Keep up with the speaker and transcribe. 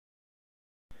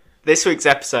This week's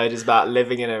episode is about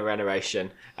living in a renovation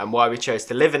and why we chose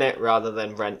to live in it rather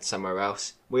than rent somewhere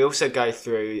else. We also go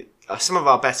through some of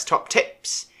our best top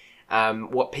tips,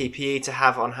 what PPE to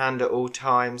have on hand at all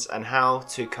times, and how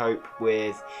to cope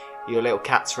with your little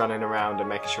cats running around and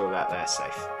making sure that they're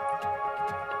safe.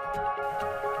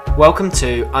 Welcome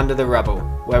to Under the Rubble,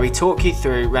 where we talk you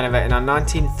through renovating our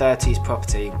 1930s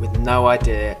property with no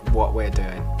idea what we're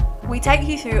doing. We take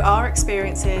you through our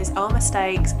experiences, our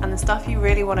mistakes, and the stuff you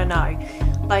really want to know,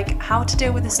 like how to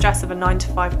deal with the stress of a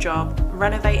 9-to-5 job,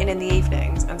 renovating in the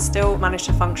evenings, and still manage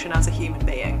to function as a human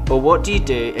being. Or what do you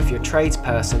do if your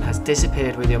tradesperson has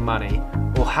disappeared with your money,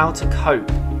 or how to cope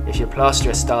if your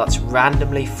plasterer starts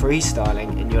randomly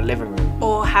freestyling in your living room.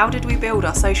 Or how did we build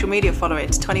our social media following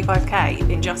to 25k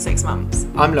in just 6 months?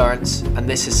 I'm Lawrence, and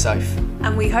this is Soph.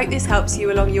 And we hope this helps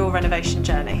you along your renovation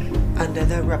journey. Under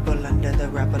the rubble, under the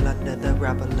rubble, under the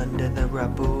rubble, under the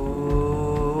rubble.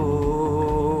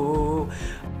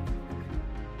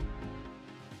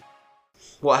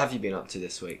 What have you been up to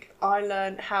this week? I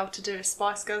learned how to do a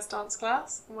Spice Girls dance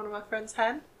class from one of my friend's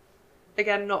hen.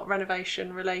 Again, not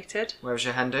renovation related. Where was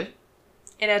your hen do?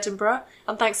 In Edinburgh.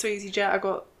 And thanks to EasyJet, I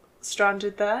got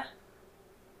stranded there.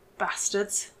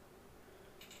 Bastards.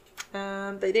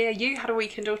 But yeah, you had a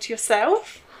weekend all to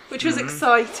yourself, which was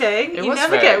exciting. It you was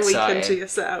never very get a weekend exciting. to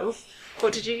yourself.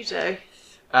 What did you do?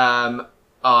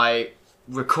 I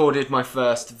recorded my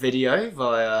first video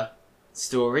via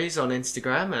stories on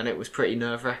Instagram, and it was pretty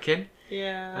nerve-wracking.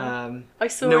 Yeah. I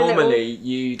saw normally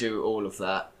you do all of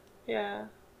that. Yeah.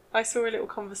 I saw a little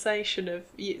conversation of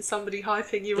somebody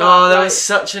hyping you up. Oh, that was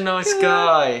such a nice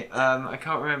guy. I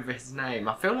can't remember his name.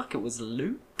 I feel like it was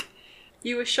Luke.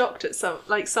 You were shocked at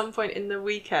some point in the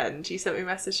weekend. You sent me a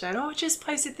message saying, "Oh, I just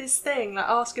posted this thing, like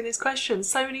asking this question.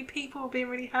 So many people were being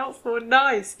really helpful and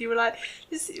nice." You were like,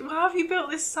 "How have you built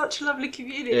this such a lovely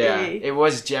community?" Yeah, it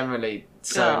was generally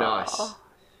so nice.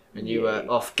 And you were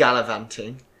off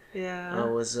gallivanting. Yeah. I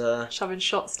was shoving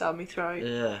shots down my throat.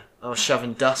 Yeah, I was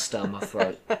shoving dust down my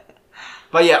throat.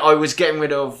 But yeah, I was getting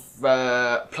rid of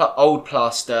old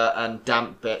plaster and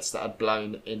damp bits that had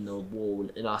blown in the wall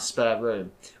in our spare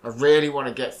room. I really want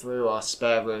to get through our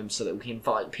spare room so that we can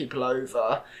invite people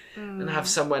over and have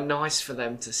somewhere nice for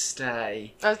them to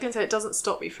stay. I was going to say, it doesn't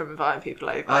stop you from inviting people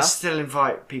over. I still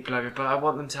invite people over, but I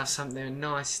want them to have something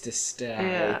nice to stay.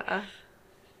 Yeah.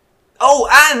 Oh,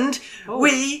 and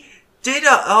we did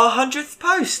our 100th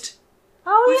post.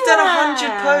 Oh, We've done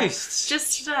 100 posts.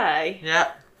 Just today?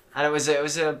 Yeah. And it was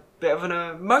a bit of an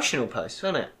emotional post,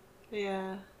 wasn't it?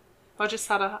 Yeah. I just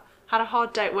had a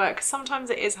hard day at work. 'Cause sometimes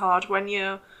it is hard when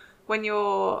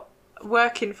you're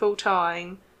working full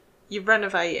time, you're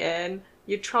renovating,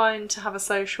 you're trying to have a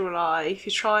social life,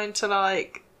 you're trying to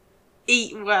like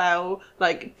eat well,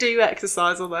 like do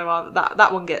exercise, although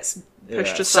that one gets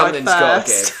pushed aside something's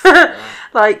first. gotta give.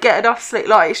 Like get enough sleep,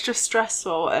 like it's just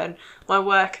stressful, and my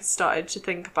work has started to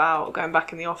think about going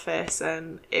back in the office,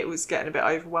 and it was getting a bit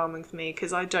overwhelming for me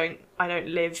because I don't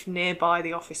live nearby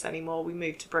the office anymore. We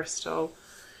moved to Bristol,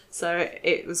 so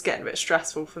it was getting a bit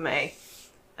stressful for me.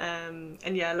 And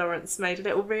yeah, Lawrence made a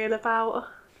little reel about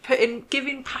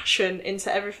giving passion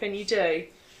into everything you do.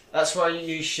 That's why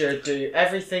you should do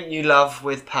everything you love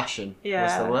with passion. Yeah,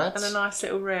 was the words. and a nice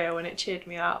little reel, and it cheered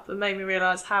me up and made me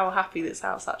realise how happy this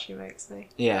house actually makes me.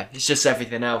 Yeah, it's just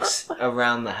everything else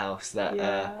around the house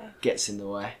that gets in the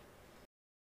way.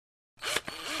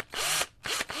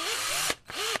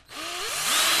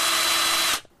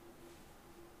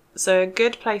 So a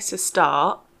good place to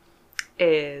start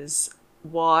is,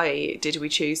 why did we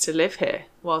choose to live here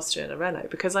whilst doing a reno?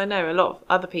 Because I know a lot of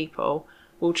other people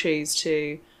will choose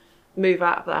to move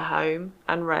out of their home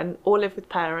and rent, or live with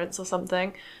parents or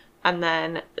something, and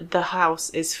then the house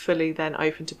is fully then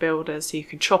open to builders, so you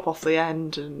can chop off the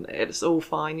end and it's all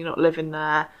fine, you're not living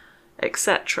there,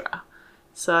 etc.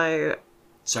 So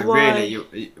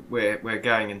really, we're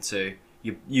going into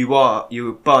you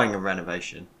were buying a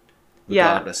renovation,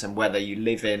 regardless, and whether you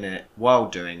live in it while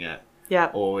doing it,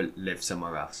 or live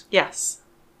somewhere else. Yes.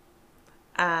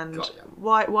 And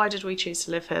why did we choose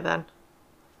to live here then?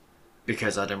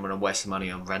 Because I didn't want to waste money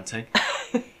on renting.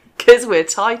 Because we're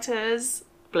tight as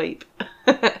bleep.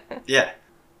 Yeah.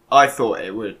 I thought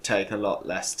it would take a lot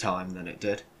less time than it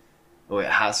did. Or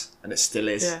it has, and it still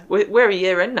is. Yeah. We're a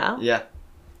year in now. Yeah.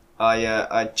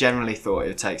 I generally thought it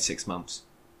would take 6 months.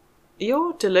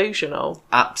 You're delusional.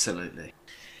 Absolutely.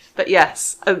 But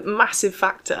yes, a massive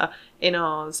factor in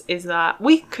ours is that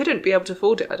we couldn't be able to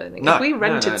afford it, I don't think. No, if we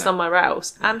rented no. somewhere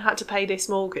else and had to pay this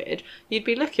mortgage, you'd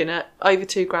be looking at over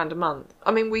 £2,000 a month.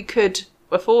 I mean, we could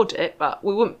afford it, but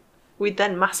we wouldn't. We'd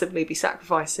then massively be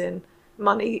sacrificing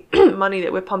money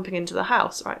that we're pumping into the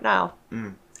house right now.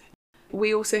 Mm.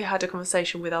 We also had a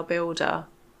conversation with our builder,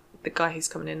 the guy who's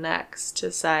coming in next,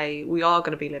 to say we are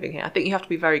going to be living here. I think you have to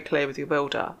be very clear with your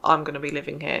builder. I'm going to be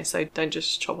living here, so don't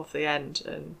just chop off the end,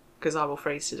 and because I will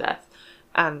freeze to death.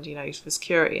 And, you know, for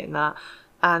security in that.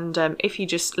 And if you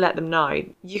just let them know,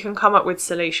 you can come up with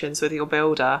solutions with your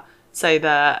builder so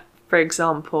that, for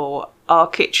example, our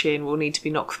kitchen will need to be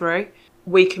knocked through.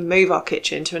 We can move our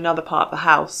kitchen to another part of the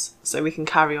house so we can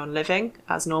carry on living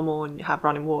as normal and have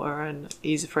running water and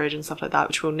use a fridge and stuff like that,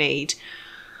 which we'll need.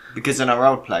 Because in our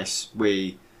old place,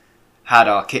 we had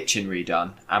our kitchen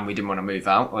redone and we didn't want to move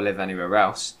out or live anywhere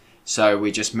else. So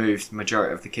we just moved the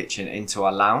majority of the kitchen into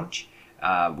our lounge.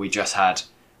 We just had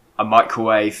a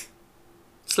microwave,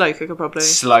 Slow cooker, probably.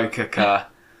 slow cooker,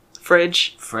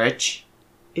 Fridge.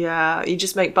 Yeah, you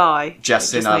just make by.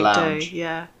 Just in our make lounge.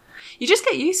 Yeah. You just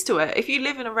get used to it. If you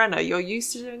live in a reno, you're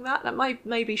used to doing that. That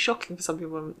may be shocking for some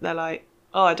people. They're like,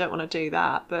 oh, I don't want to do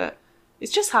that. But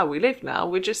it's just how we live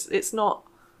now. It's not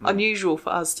unusual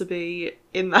for us to be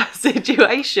in that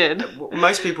situation.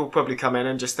 Most people probably come in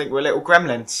and just think we're little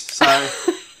gremlins. So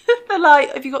They're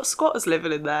like, have you got squatters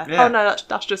living in there? Yeah. Oh no,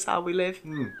 that's just how we live.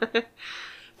 Mm.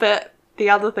 But the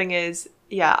other thing is,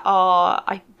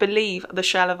 I believe the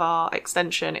shell of our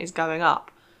extension is going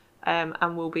up,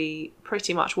 and will be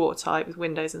pretty much watertight with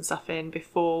windows and stuff in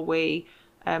before we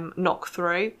knock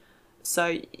through.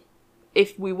 So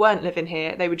if we weren't living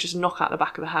here, they would just knock out the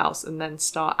back of the house and then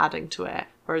start adding to it.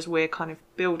 Whereas we're kind of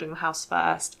building the house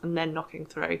first and then knocking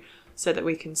through so that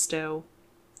we can still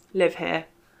live here.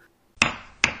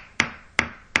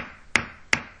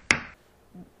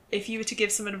 If you were to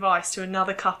give some advice to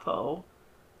another couple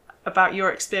about your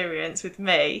experience with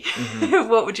me,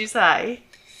 what would you say?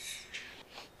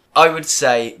 I would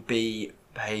say be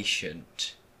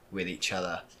patient with each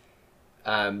other.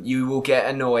 You will get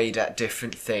annoyed at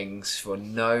different things for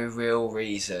no real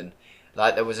reason.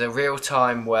 Like there was a real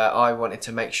time where I wanted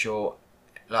to make sure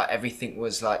like everything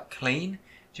was like clean.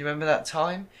 Do you remember that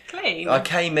time? Clean? I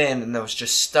came in and there was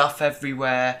just stuff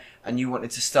everywhere and you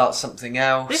wanted to start something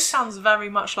else. This sounds very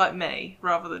much like me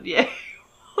rather than you.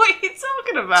 What are you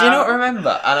talking about? Do you not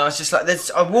remember? And I was just like,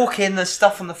 I walk in, there's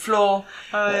stuff on the floor.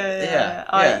 Oh, yeah.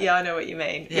 I know what you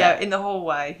mean. Yeah, in the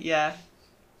hallway, yeah.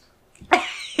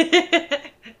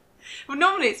 Well,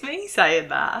 normally it's me saying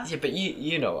that. Yeah, but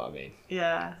you know what I mean.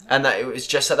 Yeah. And that it was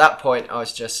just at that point, I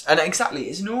was just... And exactly,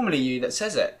 it's normally you that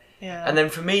says it. Yeah. And then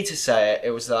for me to say it,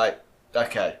 it was like,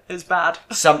 okay. It was bad.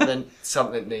 something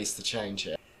needs to change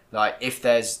here. Like, if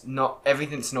there's not...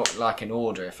 Everything's not like in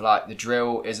order. If, like, the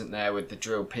drill isn't there with the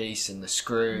drill piece and the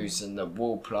screws and the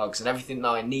wall plugs and everything that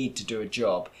I need to do a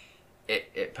job,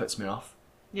 it puts me off.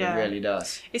 Yeah. It really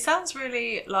does. It sounds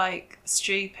really, like,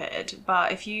 stupid,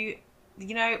 but if you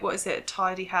know, what is it?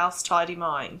 Tidy house, tidy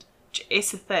mind.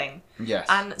 It's a thing. Yes.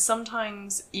 And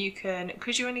sometimes you can...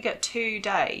 Because you only get 2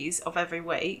 days of every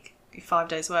week, 5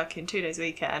 days working, 2 days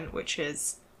weekend, which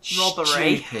is...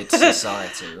 robbery. Stupid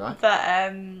society, right?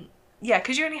 But yeah,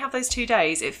 because you only have those 2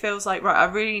 days, it feels like, right, I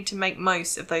really need to make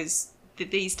most of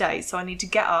these days, so I need to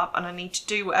get up and I need to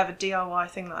do whatever DIY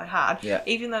thing that I had,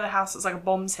 even though the house looks like a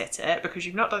bomb's hit it, because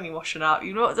you've not done any washing up,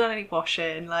 you've not done any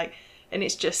washing, like, and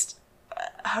it's just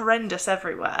horrendous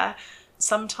everywhere.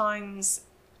 Sometimes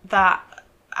that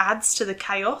adds to the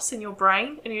chaos in your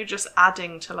brain and you're just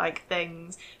adding to like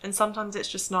things, and sometimes it's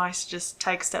just nice to just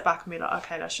take a step back and be like,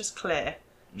 okay, let's just clear.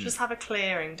 Just have a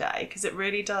clearing day, because it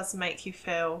really does make you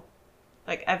feel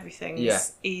like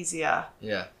everything's easier.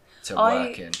 Yeah, to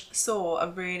work in. I saw a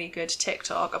really good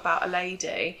TikTok about a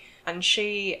lady, and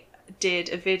she did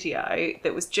a video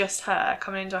that was just her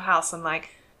coming into a house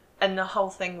and the whole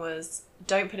thing was,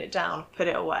 don't put it down, put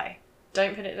it away.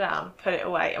 Don't put it down, put it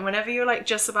away. And whenever you're like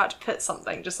just about to put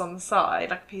something just on the side,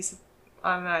 like a piece of,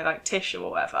 I don't know, like tissue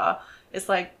or whatever, it's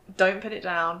like, don't put it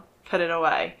down, put it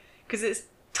away. Because it's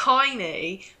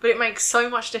tiny, but it makes so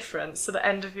much difference to the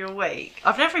end of your week.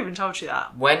 I've never even told you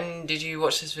that. When did you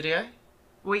watch this video?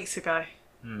 Weeks ago.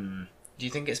 Do you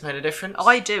think it's made a difference?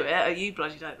 I do it, you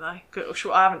bloody don't know. Good,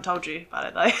 sure, I haven't told you about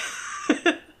it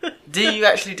though. Do you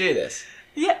actually do this?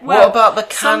 Yeah, well, what about the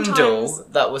candle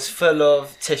sometimes... that was full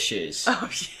of tissues? Oh,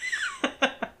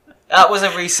 yeah. That was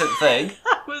a recent thing.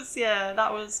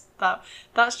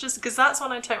 That's just because that's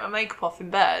when I take my makeup off in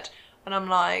bed. And I'm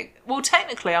like, well,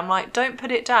 technically, I'm like, don't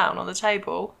put it down on the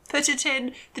table. Put it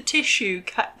in the tissue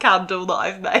candle that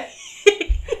I've made.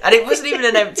 And it wasn't even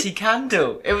an empty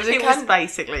candle. It was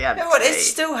basically empty. No, it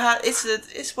still had.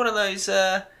 It's one of those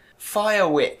fire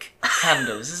wick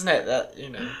candles, isn't it? That you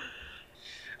know.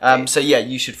 So yeah,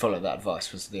 you should follow that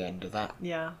advice. Was the end of that?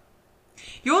 Yeah.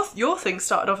 Your thing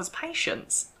started off as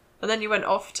patience. and then you went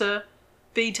off to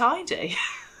be tidy.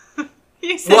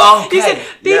 You said, Well, okay, you said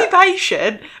be yeah.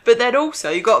 patient, but then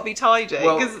also you got to be tidy.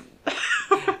 Well, 'cause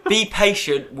be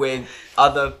patient with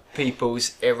other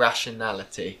people's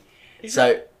irrationality.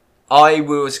 So I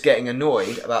was getting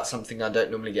annoyed about something I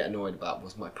don't normally get annoyed about,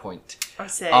 was my point. I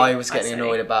see. I was getting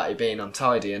annoyed about it being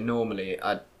untidy, and normally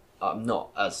I'm not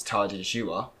as tidy as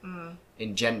you are.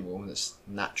 In general, that's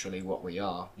naturally what we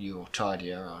are. You're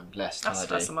tidier, I'm less tidy. That's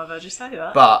the first time I've heard you say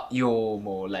that. But you're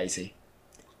more lazy.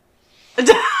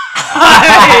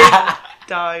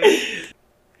 Don't.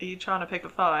 Are you trying to pick a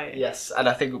fight? Yes, and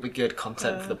I think it'll be good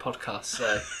content for the podcast,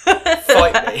 so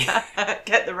fight me.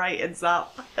 Get the ratings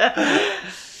up.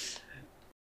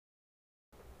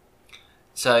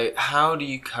 So, how do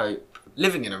you cope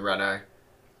living in a Renault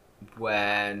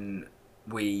when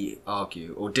we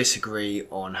argue or disagree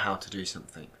on how to do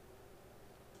something?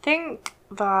 I think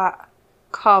that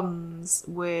comes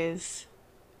with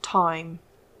time.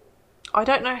 I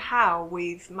don't know how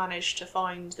we've managed to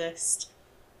find this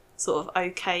sort of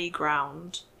okay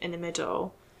ground in the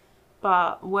middle,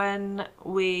 but when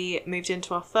we moved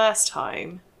into our first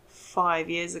home 5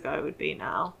 years ago it would be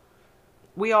now,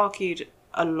 we argued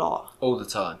a lot. All the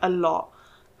time. A lot.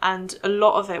 And a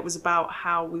lot of it was about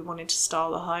how we wanted to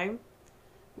style the home.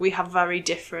 We have very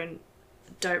different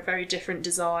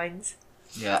designs.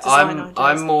 Yeah, Design ideas.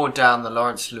 I'm more down the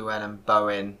Lawrence Llewellyn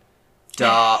Bowen,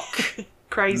 dark,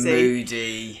 Crazy.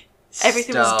 moody.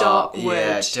 Everything was dark wood.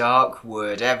 Yeah, dark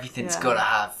wood. Everything's Yeah. got to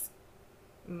have.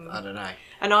 I don't know.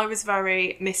 And I was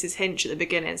very Mrs. Hinch at the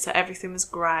beginning, so everything was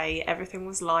grey, everything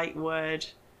was light wood,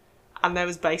 and there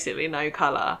was basically no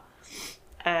colour.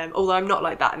 Although I'm not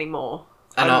like that anymore.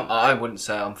 And I wouldn't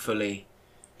say I'm fully.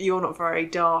 You're not very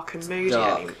dark and moody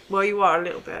Dark. anymore. Well, you are a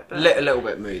little bit, but A little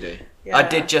bit moody. Yeah. I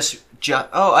did just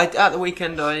at the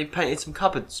weekend I painted some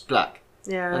cupboards black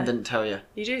yeah, and didn't tell you.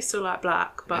 you do still like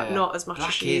black, but Yeah. not as much Black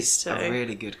as you used is to. a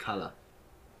really good colour.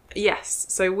 Yes,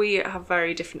 so we have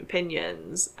very different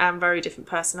opinions and very different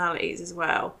personalities as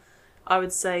well. I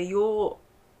would say you're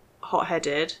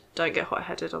hot-headed. Don't get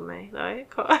hot-headed on me, though.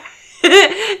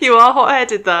 You are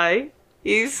hot-headed, though.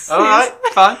 Alright,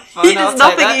 fine. There's I'll take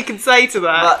nothing that. you can say to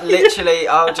that. But literally,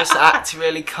 I'll just act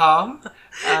really calm.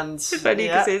 And If only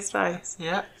you could see his face.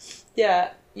 Yeah.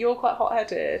 Yeah, you're quite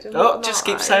hot-headed. and Oh, what just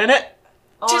am keep I? saying it.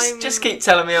 I'm- Just keep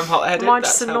telling me I'm hot-headed. Am I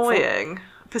That's just helpful. annoying?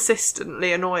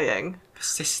 Persistently annoying.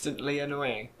 Persistently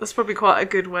annoying. That's probably quite a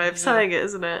good way of saying it,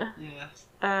 isn't it?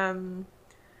 Yeah.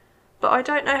 But I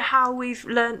don't know how we've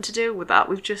learnt to deal with that.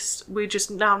 We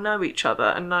just now know each other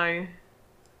and know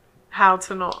how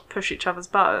to not push each other's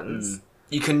buttons.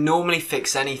 You can normally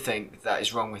fix anything that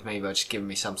is wrong with me by just giving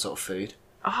me some sort of food.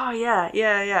 Oh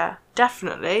yeah,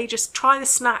 definitely. Just try the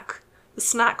snack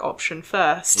option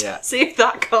first. Yeah. See if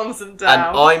that calms them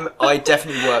down. And I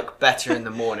definitely work better in the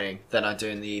morning than I do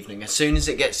in the evening. As soon as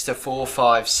it gets to 4,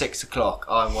 5, 6 o'clock,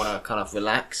 I want to kind of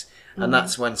relax, and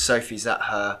that's when Sophie's at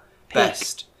her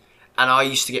best. And I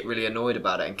used to get really annoyed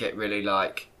about it and get really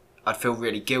I'd feel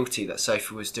really guilty that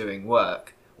Sophie was doing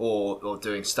work or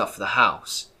doing stuff for the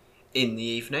house in the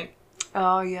evening.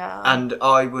 Oh yeah. And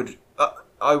I would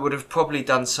have probably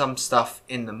done some stuff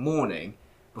in the morning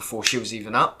before she was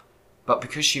even up, but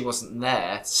because she wasn't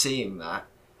there seeing that,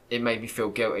 it made me feel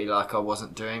guilty, like I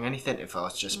wasn't doing anything if I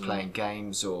was just playing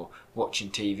games or watching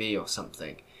TV or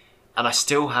something. And I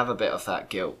still have a bit of that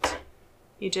guilt.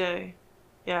 You do.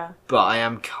 Yeah. But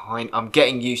I'm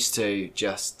getting used to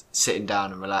just sitting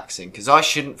down and relaxing, because I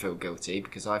shouldn't feel guilty,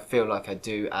 because I feel like I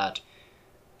do add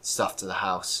stuff to the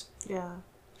house Yeah.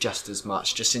 just as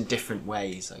much, just in different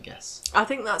ways, I guess. I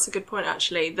think that's a good point,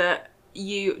 actually, that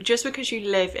just because you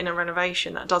live in a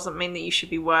renovation, that doesn't mean that you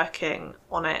should be working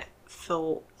on it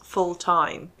full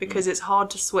time, because it's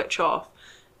hard to switch off.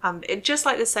 And it just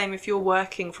like the same, if you're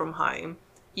working from home,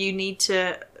 you need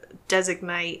to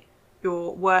designate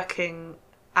your working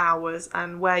hours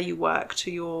and where you work to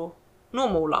your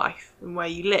normal life and where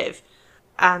you live.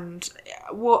 And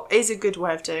what is a good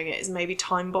way of doing it is maybe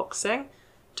time boxing.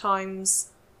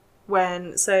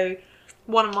 So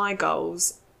one of my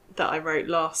goals that I wrote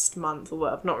last month, although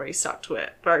I've not really stuck to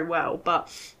it very well,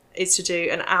 but is to do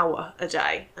an hour a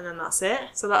day, and then that's it.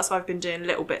 So that's why I've been doing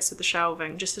little bits of the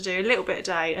shelving, just to do a little bit a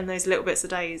day, and those little bits a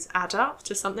days add up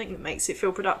to something that makes it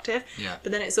feel productive. Yeah.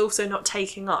 But then it's also not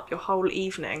taking up your whole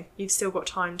evening. You've still got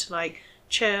time to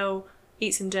chill,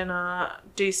 eat some dinner,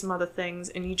 do some other things,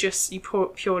 and you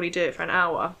purely do it for an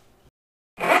hour.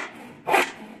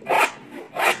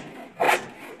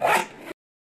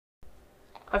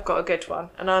 I've got a good one,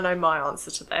 and I know my answer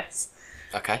to this.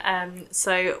 Okay.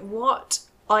 So what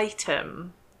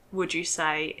item would you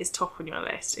say is top on your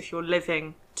list if you're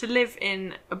to live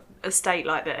in a state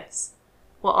like this?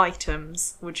 What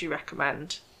items would you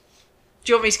recommend?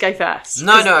 Do you want me to go first?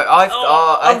 No,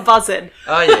 I'm buzzing.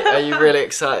 Are you? Are you really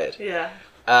excited? Yeah.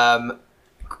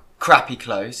 Crappy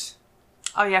clothes.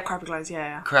 Oh yeah, crappy clothes.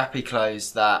 Yeah. Crappy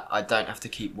clothes that I don't have to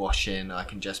keep washing. I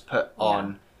can just put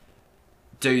on,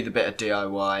 do the bit of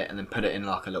DIY, and then put it in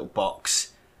like a little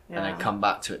box, and then come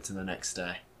back to it the next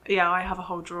day. Yeah, I have a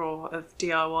whole drawer of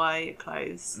DIY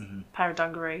clothes, pair of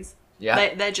dungarees.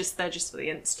 Yeah, they're just for the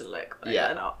instant look. Yeah,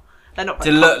 they're not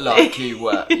to look like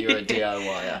you're a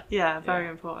DIYer. Yeah, very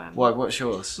important. Why? What's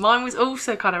yours? Mine was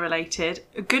also kind of related.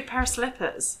 A good pair of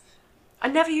slippers. I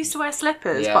never used to wear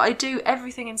slippers, but I do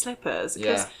everything in slippers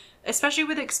because, especially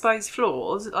with exposed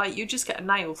floors, like you just get a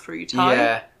nail through your toe.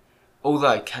 Yeah.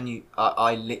 Although,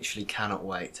 I literally cannot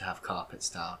wait to have carpets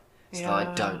down, so that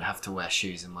I don't have to wear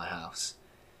shoes in my house.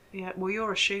 Yeah, well,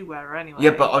 you're a shoe wearer anyway. Yeah,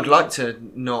 but I'd like to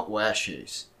not wear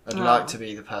shoes. I'd like to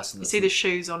be the person that's... It's either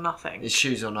shoes or nothing. It's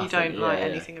shoes or nothing. You don't like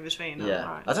anything in between. Yeah.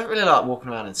 Right. I don't really like walking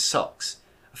around in socks.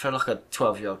 I feel like a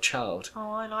 12-year-old child.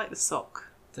 Oh, I like the sock.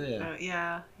 Do you?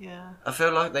 Yeah. I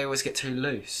feel like they always get too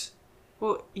loose.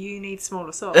 Well, you need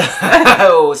smaller socks.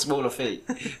 Or smaller feet.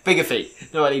 Bigger feet.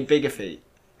 No, I need bigger feet.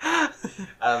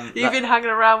 You've been hanging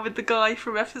around with the guy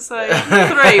from episode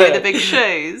 3 with the big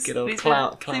shoes. Good old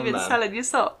clown He's been selling your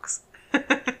socks.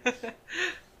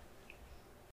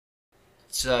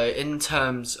 So, in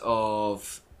terms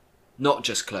of not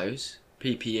just clothes,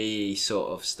 PPE sort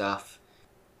of stuff,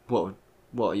 what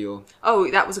are your... Oh,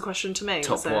 that was a question to me.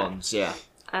 Top ones, yeah.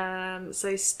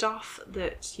 So stuff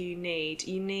that you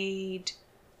need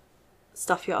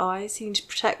stuff your eyes. You need to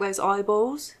protect those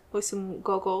eyeballs with some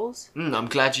goggles. I'm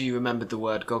glad you remembered the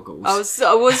word goggles.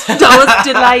 I was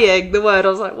delaying the word. I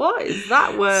was like, what is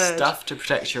that word? Stuff to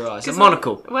protect your eyes. A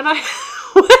monocle.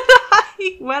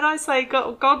 When I say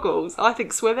goggles, I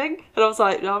think swimming, and I was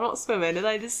like, no, I'm not swimming. And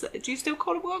do you still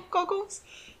call them goggles?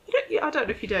 I don't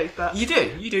know if you do, but you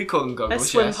do call them goggles.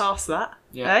 Let's swim past that.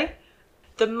 Yeah. Eh?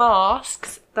 The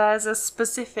masks. There's a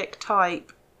specific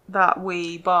type that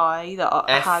we buy that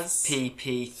has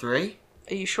FFP3.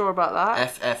 Are you sure about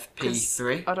that?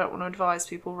 FFP3. I don't want to advise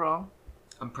people wrong.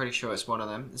 I'm pretty sure it's one of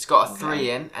them. It's got a 3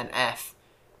 in, an F,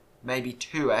 maybe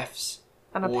 2 Fs,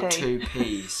 and a or P. 2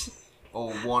 Ps,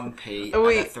 or 1 P and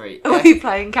a 3. Are we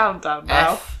playing countdown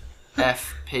now?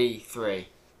 FFP3.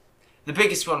 The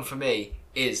biggest one for me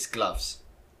is gloves.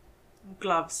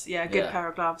 Gloves, good pair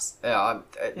of gloves. Yeah,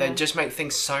 they just make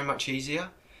things so much easier.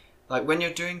 Like when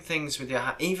you're doing things with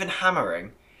your even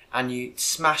hammering, and you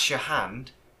smash your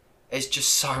hand, it's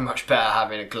just so much better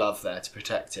having a glove there to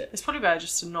protect it. It's probably better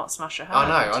just to not smash your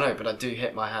hand. I know, but I do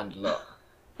hit my hand a lot.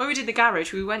 When we did the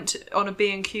garage, we went on a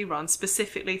B&Q run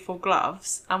specifically for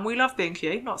gloves, and we love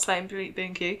B&Q, not slating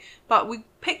B&Q, but we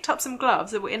picked up some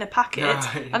gloves that were in a packet,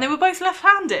 and they were both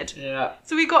left-handed. Yeah.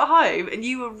 So we got home, and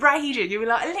you were raging. You were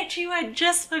like, I literally went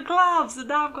just for gloves, and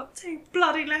now I've got 2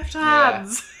 bloody left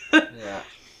hands. Yeah.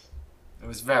 It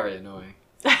was very annoying.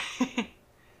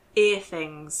 Ear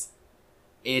things.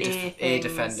 Ear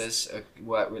defenders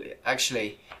work really.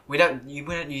 Actually, we don't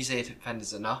use ear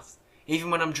defenders enough.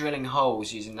 Even when I'm drilling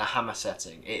holes using the hammer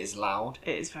setting, it is loud.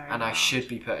 It is very and loud. I should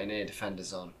be putting ear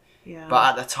defenders on. Yeah.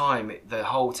 But at the time, the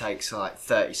hole takes like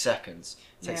 30 seconds.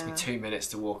 It takes me Yeah. 2 minutes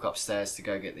to walk upstairs to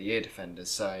go get the ear defenders,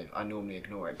 so I normally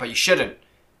ignore it. But you shouldn't.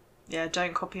 Yeah,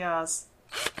 don't copy ours.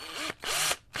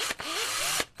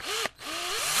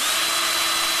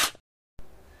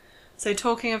 So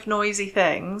talking of noisy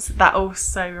things, that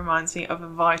also reminds me of a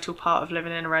vital part of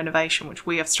living in a renovation, which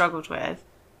we have struggled with.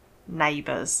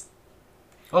 Neighbours.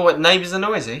 Oh, what, neighbours are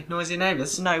noisy? Noisy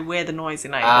neighbours? No, we're the noisy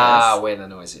neighbours. Ah, we're the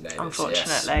noisy neighbours.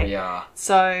 Unfortunately. Yes, we are.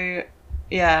 So,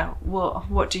 yeah,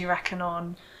 what do you reckon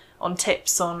on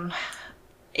tips on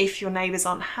if your neighbours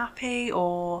aren't happy,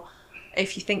 or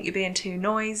if you think you're being too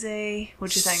noisy?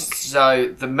 What do you think? So,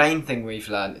 the main thing we've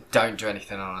learned, don't do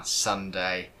anything on a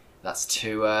Sunday. That's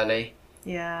too early.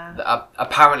 Yeah.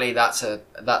 Apparently that's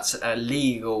a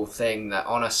legal thing that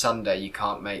on a Sunday you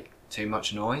can't make too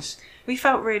much noise. We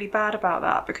felt really bad about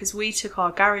that because we took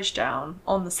our garage down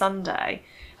on the Sunday,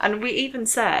 and we even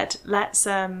said let's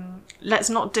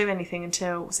not do anything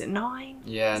until, was it 9?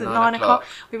 Yeah, was it 9 o'clock.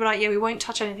 We were like, we won't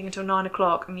touch anything until 9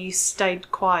 o'clock, and you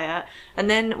stayed quiet. And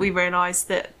then we realised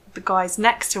that the guys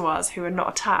next to us who are not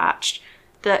attached,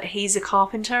 that he's a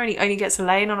carpenter and he only gets a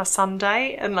lay in on a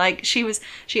Sunday. And like she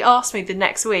asked me the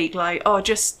next week, like, oh,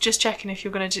 just checking if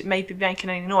you're going to maybe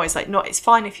making any noise. Like, not, it's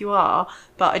fine if you are,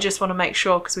 but I just want to make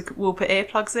sure because we'll put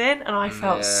earplugs in. And I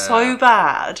felt so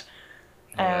bad.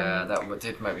 Yeah, that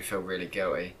did make me feel really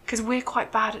guilty. Because we're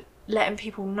quite bad at letting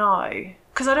people know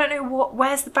because I don't know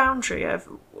where's the boundary of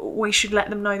we should let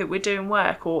them know that we're doing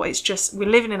work, or it's just we're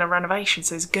living in a renovation,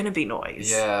 so there's going to be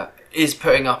noise. Yeah. Is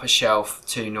putting up a shelf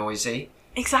too noisy?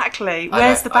 Exactly.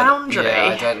 Where's the boundary?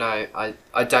 I don't know.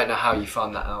 I don't know how you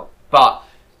find that out. But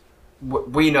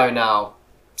we know now,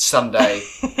 Sunday,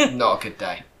 not a good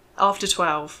day. After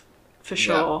 12, for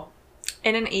sure. Yeah.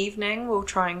 In an evening, we'll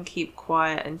try and keep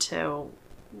quiet until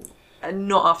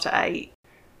not after 8.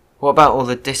 What about all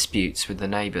the disputes with the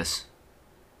neighbours?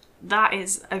 That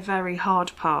is a very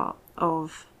hard part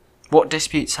of... What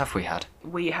disputes have we had?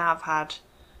 We have had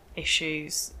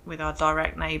issues with our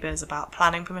direct neighbours about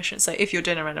planning permission. So if you're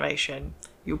doing a renovation,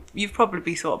 you've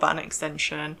probably thought about an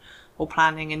extension or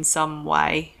planning in some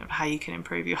way of how you can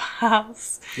improve your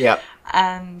house. Yeah.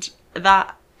 And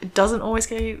that doesn't always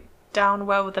go down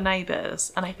well with the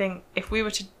neighbours. And I think if we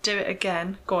were to do it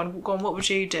again, go on, what would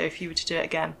you do if you were to do it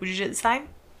again? Would you do it the same?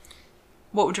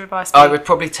 What would your advice be? I would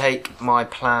probably take my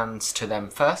plans to them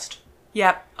first.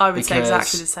 Yep, I would say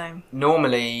exactly the same.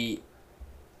 Normally,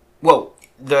 well,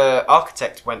 the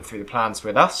architect went through the plans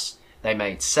with us. They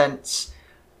made sense.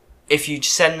 If you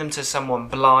send them to someone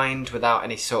blind without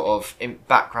any sort of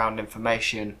background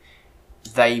information,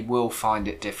 they will find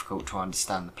it difficult to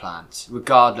understand the plans,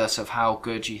 regardless of how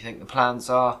good you think the plans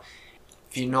are.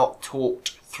 If you're not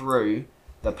talked through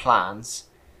the plans,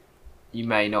 you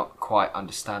may not quite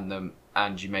understand them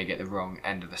and you may get the wrong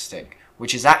end of the stick,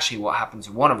 which is actually what happened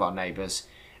to one of our neighbours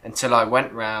until I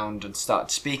went round and started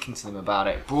speaking to them about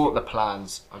it, brought the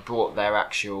plans, I brought their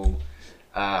actual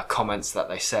comments that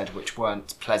they said, which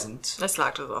weren't pleasant. They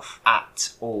slagged us off.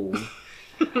 At all.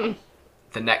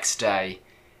 The next day,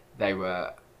 they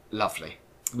were lovely.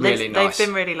 Really nice. They've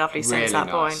been really lovely since that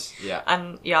point. Yeah.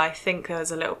 And yeah, I think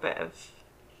there's a little bit of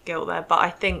guilt there, but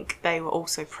I think they were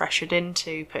also pressured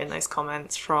into putting those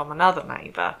comments from another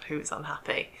neighbour who was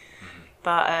unhappy. Mm-hmm.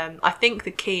 But I think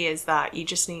the key is that you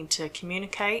just need to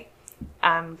communicate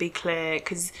and be clear,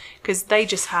 because they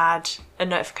just had a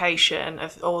notification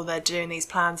of, oh, they're doing these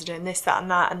plans, they're doing this, that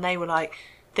and that, and they were like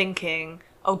thinking,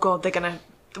 oh God,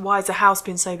 why has the house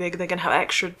been so big? They're going to have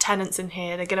extra tenants in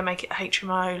here, they're going to make it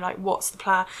HMO, like what's the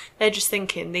plan? They're just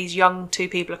thinking these young 2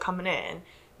 people are coming in,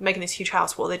 making this huge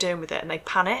house, what are they doing with it? And they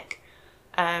panic.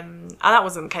 And that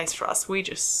wasn't the case for us. We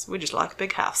just like a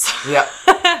big house. Yeah.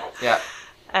 Yeah.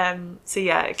 So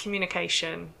yeah,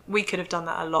 communication. We could have done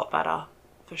that a lot better,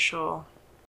 for sure.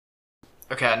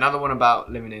 Okay, another one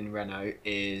about living in Reno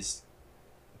is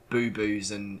boo-boos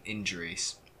and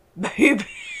injuries.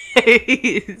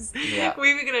 Boo-boos. Yeah.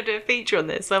 We were going to do a feature on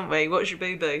this, weren't we? What's your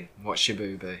boo-boo? What's your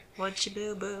boo-boo? What's your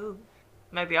boo-boo?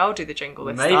 Maybe I'll do the jingle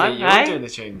this Maybe time. Maybe you'll do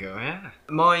the jingle, yeah.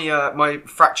 My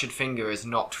fractured finger is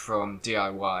not from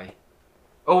DIY.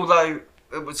 Although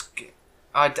it was...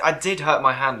 I did hurt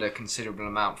my hand a considerable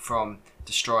amount from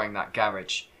destroying that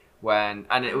garage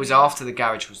and it was after the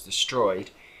garage was destroyed.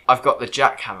 I've got the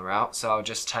jackhammer out, so I'll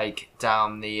just take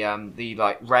down the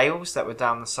like rails that were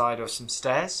down the side of some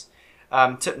stairs.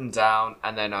 Took them down,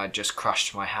 and then I just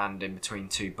crushed my hand in between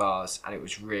 2 bars, and it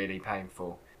was really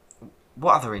painful.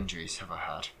 What other injuries have I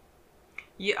had?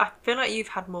 I feel like you've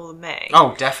had more than me.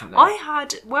 Oh, definitely. I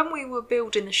had, when we were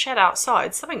building the shed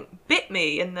outside, something bit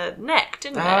me in the neck,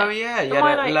 didn't it? Oh yeah, you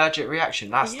had an allergic reaction.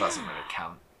 That doesn't really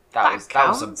count. That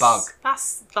was a bug.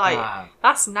 That's like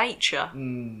that's nature.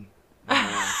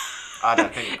 I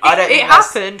don't think it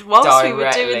happened whilst we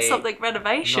were doing something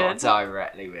renovation. Not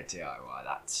directly with DIY.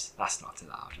 That's not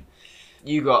allowed.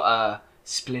 You got a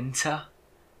splinter.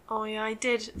 Oh yeah, I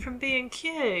did from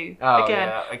B&Q. Oh, again,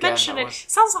 mention it.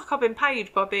 Sounds like I've been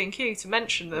paid by B&Q to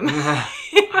mention them.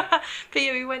 But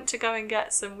yeah, we went to go and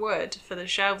get some wood for the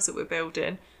shelves that we're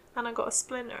building, and I got a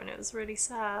splinter, and it was really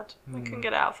sad. I couldn't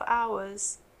get it out for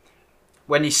hours.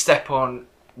 When you step on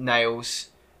nails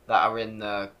that are in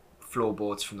the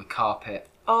floorboards from the carpet,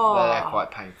 they're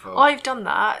quite painful. I've done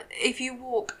that. If you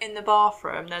walk in the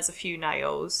bathroom, there's a few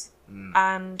nails.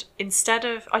 And instead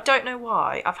of, I don't know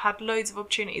why, I've had loads of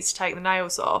opportunities to take the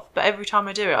nails off, but every time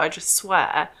I do it, I just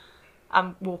swear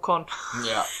and walk on.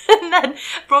 Yeah. And then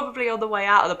probably on the way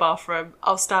out of the bathroom,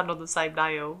 I'll stand on the same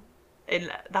nail.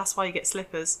 That's why you get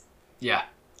slippers. Yeah.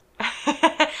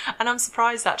 And I'm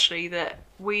surprised actually that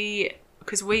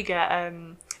because we get a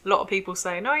lot of people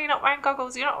saying, no, you're not wearing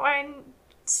goggles, you're not wearing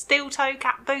steel toe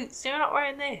cap boots, you're not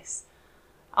wearing this.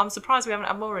 I'm surprised we haven't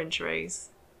had more injuries.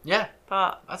 Yeah,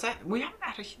 but we haven't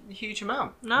had a huge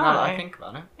amount. No, now that I think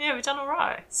about it. Yeah, we've done all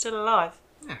right. Still alive.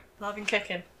 Yeah, alive and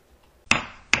kicking.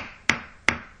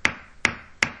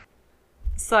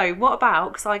 So, what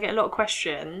about? Because I get a lot of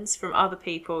questions from other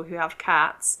people who have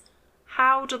cats.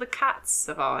 How do the cats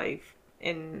survive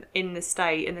in the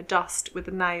state, in the dust, with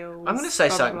the nails. I'm going to say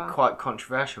blah, something blah, blah. quite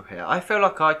controversial here. I feel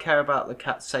like I care about the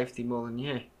cat's safety more than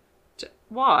you.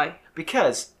 Why?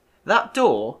 Because that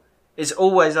door is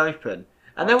always open.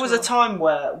 And there was a door? time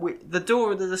where the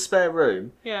door of the spare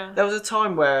room, Yeah. there was a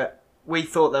time where we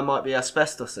thought there might be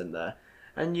asbestos in there.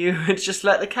 And you would just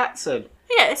let the cats in.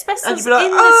 Yeah, asbestos And you'd be like,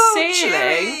 in "Oh, the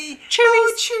ceiling.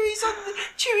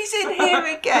 Chewy's in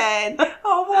here again.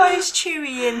 Oh, why is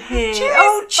Chewy in here? Chewy's-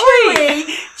 Oh,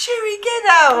 Chewy, get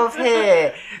out of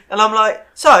here!" And I'm like,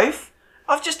 "Soph,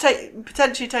 I've just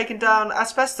potentially taken down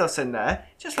asbestos in there.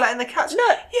 Just letting the cats." No.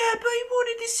 Yeah, but he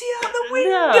wanted to see out the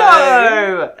window.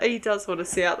 No. He does want to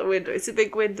see out the window. It's a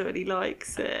big window and he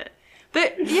likes it.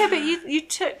 But yeah, but you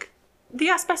took... The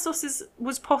asbestos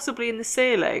was possibly in the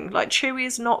ceiling. Like, Chewy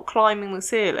is not climbing the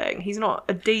ceiling. He's not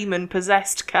a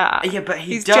demon-possessed cat. Yeah, but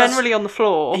he's generally on the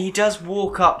floor. He does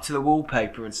walk up to the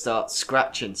wallpaper and start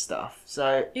scratching stuff.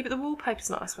 So Yeah, but the wallpaper's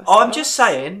not asbestos. I'm just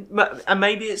saying, and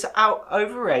maybe it's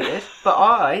overrated, but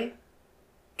I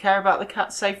care about the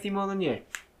cat's safety more than you.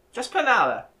 Just put it out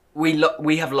there.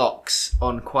 We have locks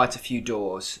on quite a few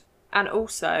doors. And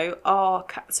also, our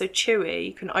cat, so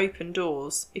Chewy can open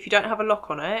doors. If you don't have a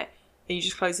lock on it, and you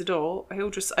just close the door, he'll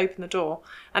just open the door.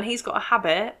 And he's got a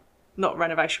habit, not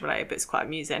renovation related, but it's quite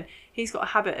amusing. He's got a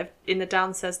habit of, in the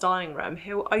downstairs dining room,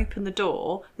 he'll open the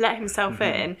door, let himself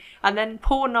in, and then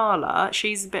poor Nala,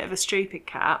 she's a bit of a stupid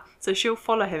cat, so she'll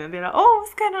follow him and be like, "Oh,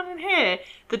 what's going on in here?"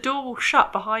 The door will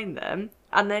shut behind them,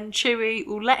 and then Chewy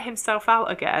will let himself out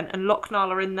again and lock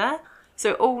Nala in there.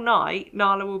 So all night,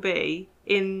 Nala will be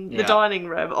in the dining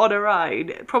room on her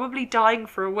own, probably dying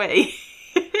for a wee.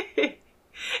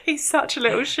 He's such a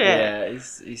little shit. Yeah,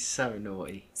 he's so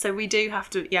naughty. So we do have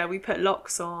to, we put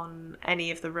locks on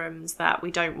any of the rooms that we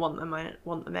don't want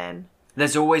them in.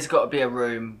 There's always got to be a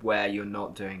room where you're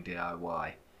not doing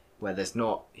DIY, where there's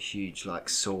not huge like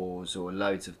sores or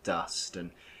loads of dust.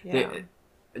 And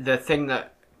the thing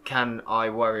that I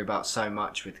worry about so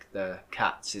much with the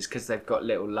cats is because they've got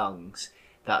little lungs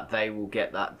that they will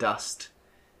get that dust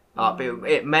up.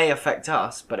 It may affect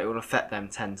us, but it will affect them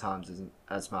 10 times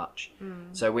as much.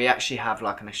 So we actually have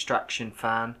like an extraction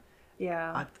fan.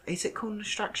 Yeah. Is it called an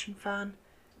extraction fan?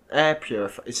 Air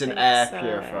purifier. It's an air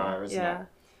purifier, isn't it?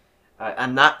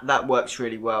 And that works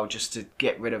really well just to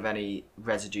get rid of any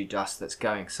residue dust that's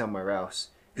going somewhere else.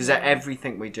 Because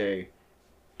everything we do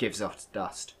gives off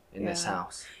dust in this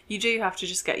house. You do have to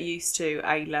just get used to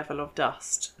a level of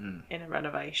dust in a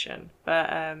renovation.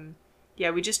 But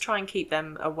we just try and keep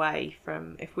them away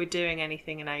from, if we're doing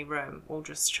anything in a room, we'll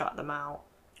just shut them out.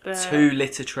 But 2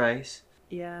 litter trays.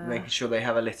 Yeah. Making sure they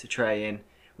have a litter tray in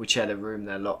whichever room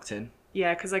they're locked in.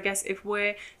 Yeah, because I guess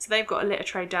so they've got a litter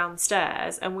tray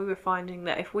downstairs, and we were finding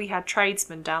that if we had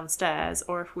tradesmen downstairs,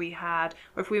 or if we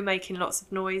were making lots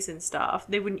of noise and stuff,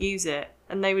 they wouldn't use it,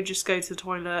 and they would just go to the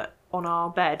toilet on our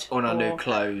bed. On our new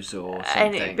clothes or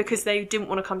something. Because they didn't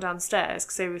want to come downstairs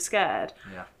because they were scared.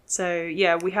 Yeah. So,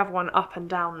 we have one up and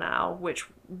down now, which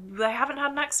they haven't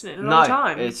had an accident in a long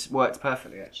time. No, it's worked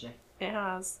perfectly, actually. It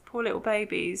has. Poor little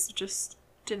babies just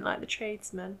didn't like the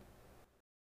tradesmen.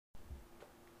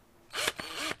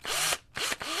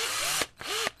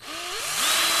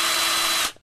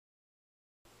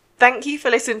 Thank you for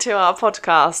listening to our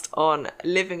podcast on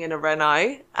living in a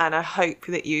reno, and I hope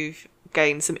that you've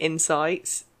gained some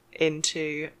insights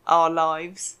into our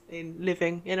lives in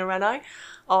living in a reno.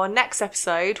 Our next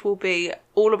episode will be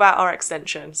all about our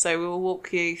extension, so we will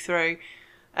walk you through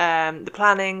the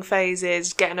planning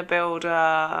phases, getting a builder,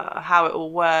 how it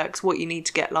all works, what you need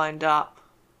to get lined up,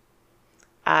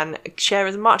 and share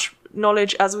as much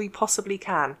knowledge as we possibly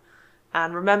can.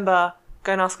 And remember,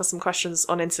 go and ask us some questions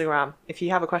on Instagram. If you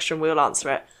have a question, we'll answer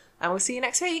it. And we'll see you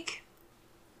next week.